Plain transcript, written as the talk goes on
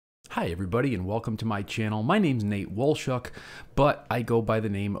Hi everybody and welcome to my channel. My name's Nate Wolshuck, but I go by the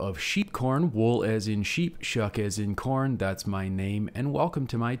name of SheepCorn, wool as in sheep, shuck as in corn. That's my name, and welcome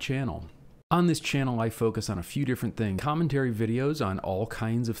to my channel. On this channel, I focus on a few different things. Commentary videos on all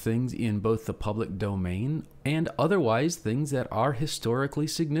kinds of things in both the public domain and otherwise things that are historically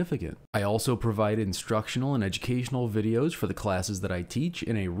significant. I also provide instructional and educational videos for the classes that I teach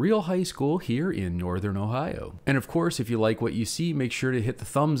in a real high school here in Northern Ohio. And of course, if you like what you see, make sure to hit the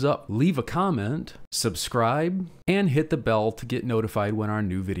thumbs up, leave a comment, subscribe, and hit the bell to get notified when our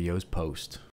new videos post.